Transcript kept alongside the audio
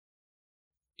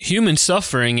Human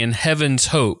Suffering and Heaven's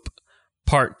Hope,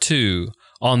 Part 2,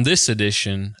 on this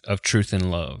edition of Truth and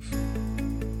Love.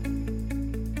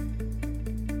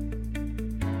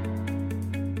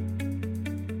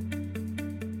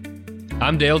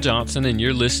 I'm Dale Johnson, and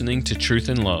you're listening to Truth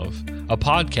and Love, a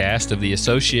podcast of the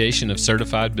Association of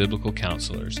Certified Biblical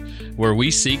Counselors, where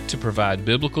we seek to provide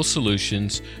biblical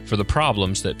solutions for the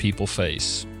problems that people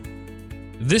face.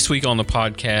 This week on the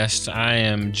podcast, I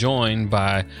am joined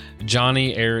by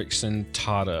Joni Eareckson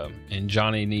Tada, and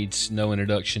Joni needs no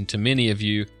introduction to many of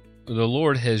you. The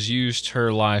Lord has used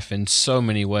her life in so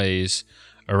many ways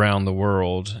around the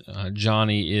world.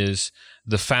 Joni is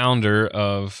the founder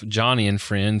of Joni and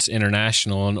Friends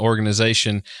International, an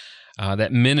organization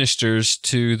that ministers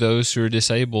to those who are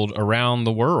disabled around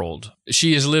the world.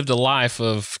 She has lived a life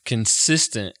of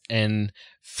consistent and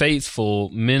faithful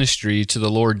ministry to the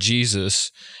Lord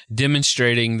Jesus,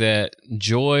 demonstrating that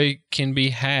joy can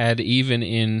be had even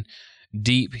in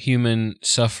deep human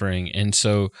suffering. And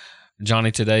so,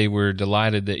 Joni, today we're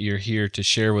delighted that you're here to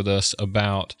share with us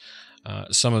about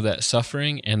some of that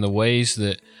suffering and the ways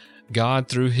that God,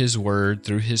 through His Word,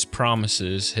 through His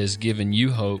promises, has given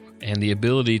you hope and the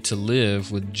ability to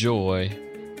live with joy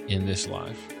in this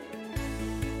life.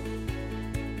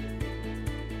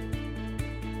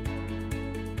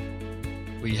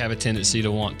 We have a tendency to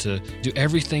want to do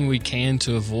everything we can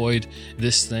to avoid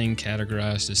this thing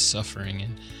categorized as suffering.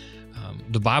 And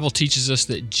the Bible teaches us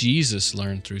that Jesus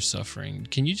learned through suffering.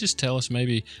 Can you just tell us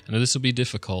maybe, I know this will be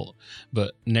difficult,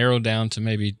 but narrow down to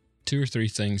maybe 2 or 3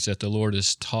 things that the Lord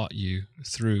has taught you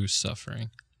through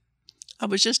suffering? I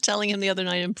was just telling Him the other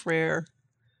night in prayer,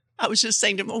 I was just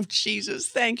saying to Him, oh, Jesus,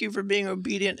 thank you for being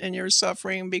obedient in your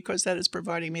suffering, because that is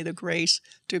providing me the grace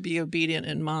to be obedient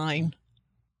in mine.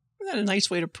 Isn't that a nice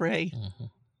way to pray?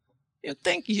 Mm-hmm.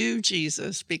 Thank you,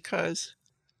 Jesus, because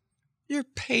your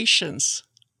patience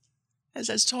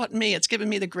has taught me, it's given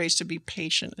me the grace to be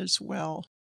patient as well.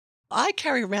 I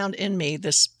carry around in me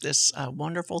this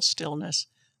wonderful stillness.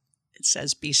 It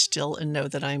says, be still and know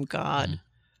that I am God. Mm-hmm.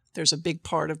 There's a big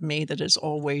part of me that is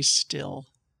always still.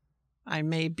 I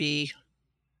may be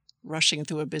rushing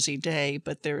through a busy day,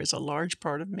 but there is a large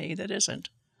part of me that isn't.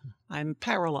 I'm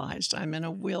paralyzed. I'm in a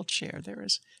wheelchair. There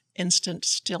is instant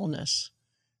stillness.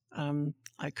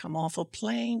 I come off a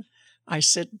plane. I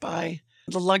sit by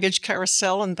the luggage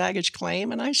carousel and baggage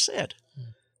claim, and I sit.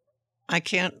 I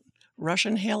can't rush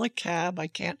and hail a cab. I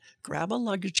can't grab a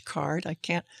luggage cart. I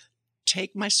can't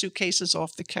take my suitcases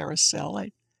off the carousel.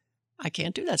 I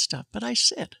can't do that stuff, but I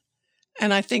sit.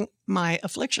 And I think my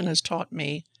affliction has taught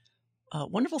me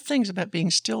wonderful things about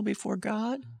being still before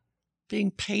God,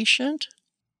 being patient,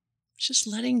 just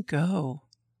letting go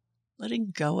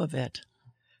of it.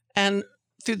 And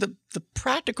through the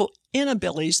practical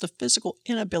inabilities, the physical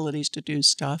inabilities to do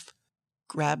stuff,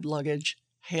 grab luggage,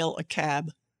 hail a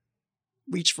cab,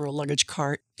 reach for a luggage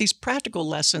cart, these practical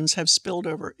lessons have spilled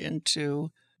over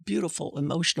into beautiful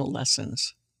emotional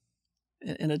lessons.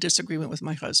 In a disagreement with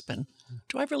my husband,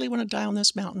 do I really want to die on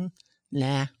this mountain?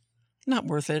 Nah, not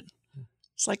worth it.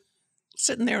 It's like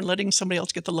sitting there and letting somebody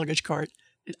else get the luggage cart.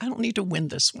 I don't need to win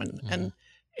this one. Mm-hmm. And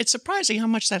it's surprising how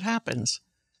much that happens.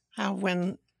 How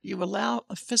when you allow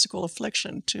a physical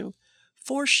affliction to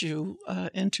force you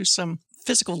into some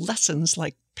physical lessons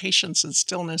like patience and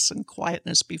stillness and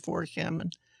quietness before Him,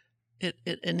 and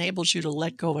it enables you to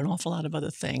let go of an awful lot of other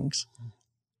things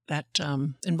that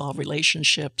involve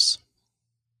relationships.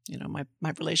 You know, my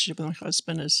relationship with my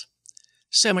husband is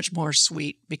so much more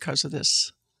sweet because of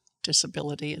this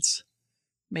disability. It's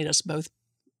made us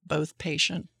both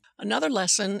patient. Another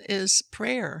lesson is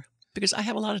prayer, because I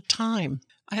have a lot of time.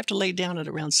 I have to lay down at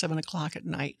around 7 o'clock at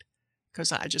night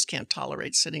because I just can't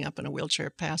tolerate sitting up in a wheelchair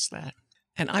past that.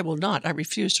 And I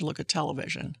refuse to look at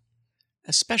television,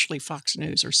 especially Fox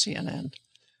News or CNN.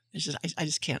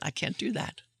 I can't do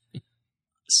that.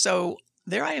 So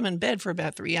there I am in bed for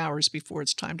about 3 hours before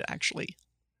it's time to actually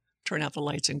turn out the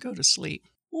lights and go to sleep.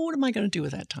 Well, what am I going to do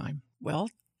with that time?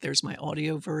 Well, there's my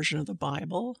audio version of the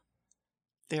Bible.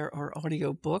 There are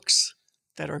audio books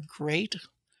that are great.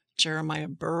 Jeremiah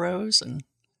Burroughs and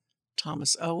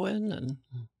Thomas Owen. And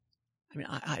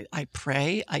I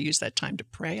pray. I use that time to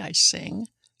pray. I sing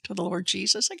to the Lord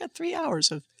Jesus. I got 3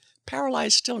 hours of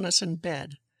paralyzed stillness in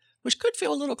bed, which could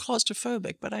feel a little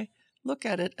claustrophobic, but I look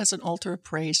at it as an altar of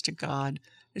praise to God.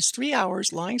 It's 3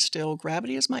 hours lying still.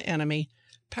 Gravity is my enemy,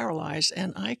 paralyzed,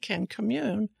 and I can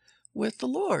commune with the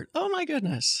Lord. Oh, my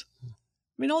goodness. I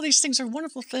mean, all these things are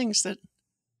wonderful things that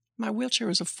my wheelchair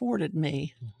has afforded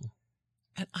me. Mm-hmm.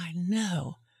 And I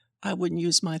know I wouldn't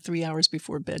use my 3 hours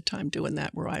before bedtime doing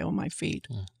that where I own my feet.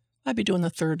 Mm. I'd be doing the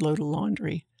third load of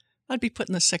laundry. I'd be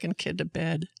putting the second kid to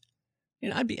bed.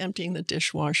 I'd be emptying the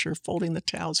dishwasher, folding the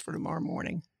towels for tomorrow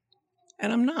morning.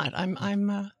 And I'm not.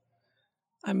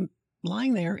 I'm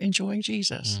lying there enjoying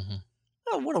Jesus. Mm-hmm.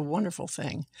 Oh, what a wonderful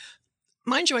thing.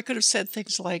 Mind you, I could have said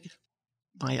things like,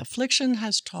 my affliction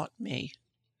has taught me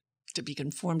to be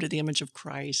conformed to the image of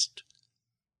Christ.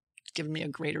 It's given me a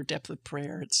greater depth of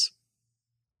prayer. It's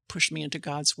pushed me into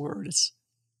God's word. It's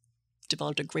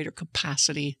developed a greater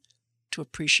capacity to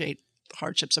appreciate the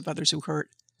hardships of others who hurt.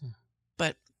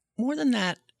 But more than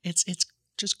that, it's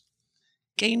just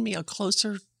gained me a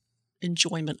closer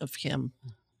enjoyment of him,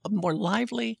 a more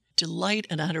lively delight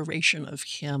and adoration of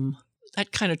him.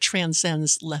 That kind of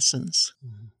transcends lessons.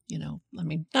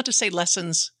 Not to say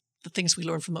lessons, the things we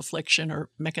learn from affliction are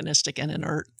mechanistic and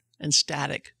inert and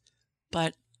static,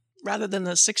 but rather than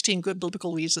the 16 good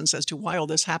biblical reasons as to why all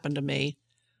this happened to me,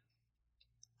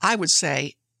 I would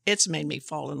say it's made me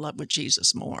fall in love with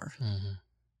Jesus more. Mm-hmm.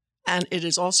 And it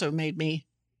has also made me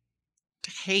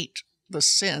to hate the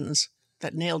sins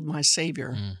that nailed my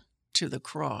Savior to the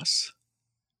cross.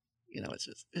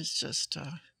 It's just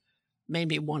made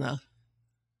me want to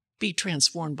be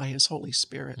transformed by his Holy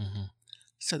Spirit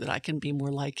so that I can be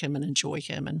more like him and enjoy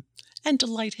him and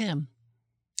delight him.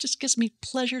 It just gives me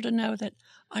pleasure to know that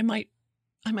I might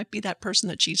be that person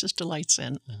that Jesus delights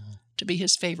in, to be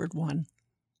his favored one.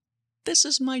 This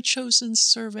is my chosen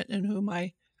servant in whom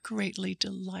I greatly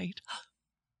delight.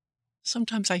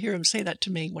 Sometimes I hear him say that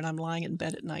to me when I'm lying in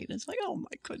bed at night. And it's like, oh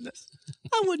my goodness,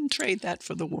 I wouldn't trade that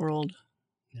for the world.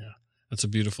 Yeah, that's a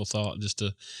beautiful thought, just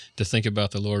to think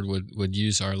about the Lord would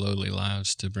use our lowly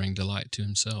lives to bring delight to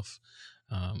himself.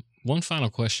 One final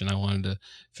question I wanted to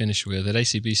finish with. At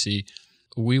ACBC,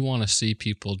 we want to see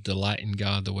people delight in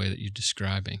God the way that you're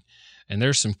describing. And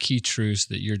there's some key truths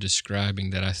that you're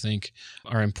describing that I think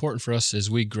are important for us as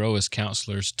we grow as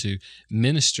counselors to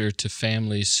minister to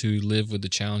families who live with the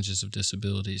challenges of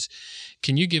disabilities.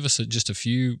 Can you give us just a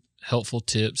few helpful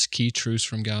tips, key truths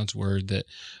from God's Word that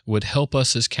would help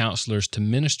us as counselors to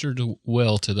minister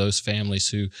well to those families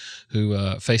who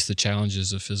face the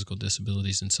challenges of physical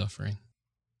disabilities and suffering?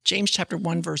 James chapter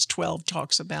 1, verse 12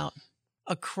 talks about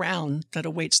a crown that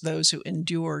awaits those who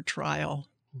endure trial.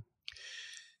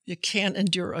 You can't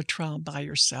endure a trial by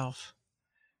yourself.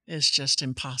 It's just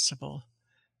impossible.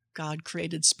 God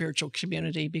created spiritual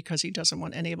community because he doesn't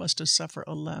want any of us to suffer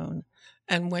alone.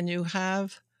 And when you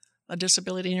have a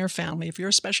disability in your family, if you're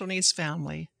a special needs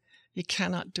family, you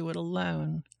cannot do it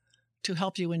alone. To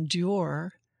help you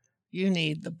endure, you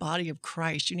need the body of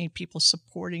Christ. You need people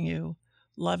supporting you,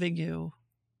 loving you,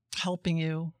 helping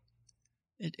you.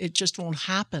 It just won't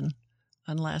happen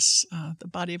unless the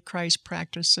body of Christ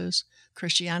practices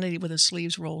Christianity with its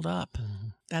sleeves rolled up.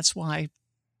 Mm-hmm. That's why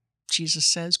Jesus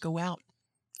says, go out,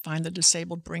 find the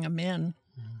disabled, bring them in.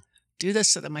 Mm-hmm. Do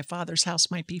this so that my Father's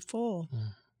house might be full. Mm-hmm.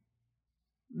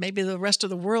 Maybe the rest of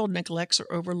the world neglects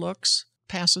or overlooks,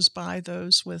 passes by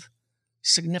those with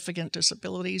significant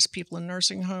disabilities, people in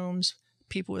nursing homes,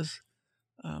 people with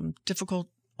difficult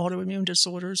autoimmune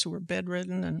disorders who are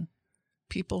bedridden, and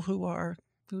people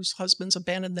whose husbands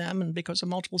abandoned them, and because of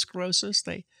multiple sclerosis,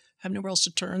 they have nowhere else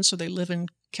to turn, so they live in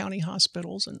county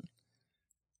hospitals, and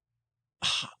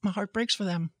my heart breaks for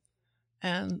them.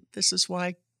 And this is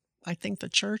why I think the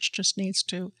church just needs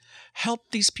to help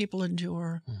these people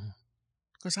endure,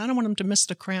 because I don't want them to miss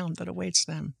the crown that awaits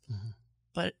them. Mm-hmm.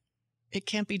 But it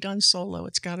can't be done solo.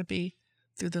 It's got to be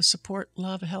through the support,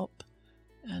 love, help,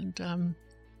 and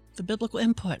the biblical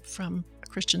input from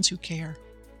Christians who care.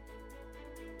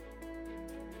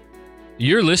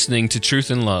 You're listening to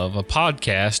Truth and Love, a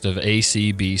podcast of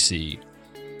ACBC.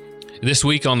 This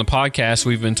week on the podcast,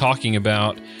 we've been talking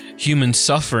about human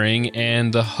suffering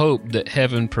and the hope that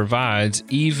heaven provides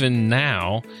even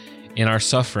now in our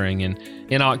suffering. And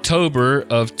in October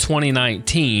of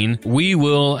 2019, we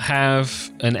will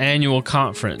have an annual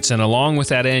conference. And along with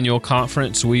that annual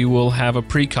conference, we will have a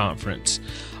pre-conference.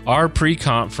 Our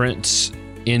pre-conference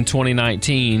in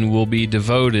 2019 will be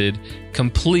devoted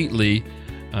completely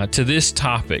to this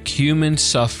topic, human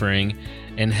suffering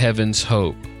and heaven's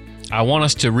hope. I want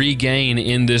us to regain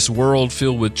in this world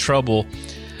filled with trouble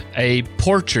a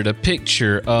portrait, a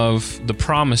picture of the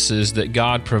promises that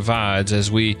God provides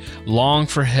as we long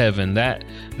for heaven, that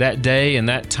day and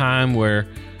that time where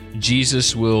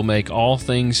Jesus will make all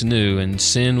things new and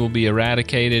sin will be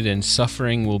eradicated and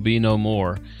suffering will be no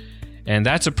more. And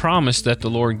that's a promise that the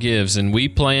Lord gives, and we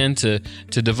plan to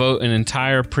devote an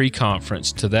entire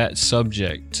pre-conference to that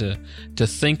subject, to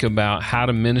think about how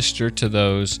to minister to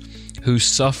those who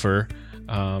suffer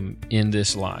in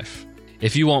this life.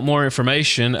 If you want more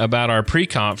information about our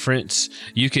pre-conference,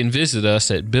 you can visit us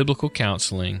at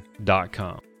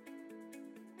biblicalcounseling.com.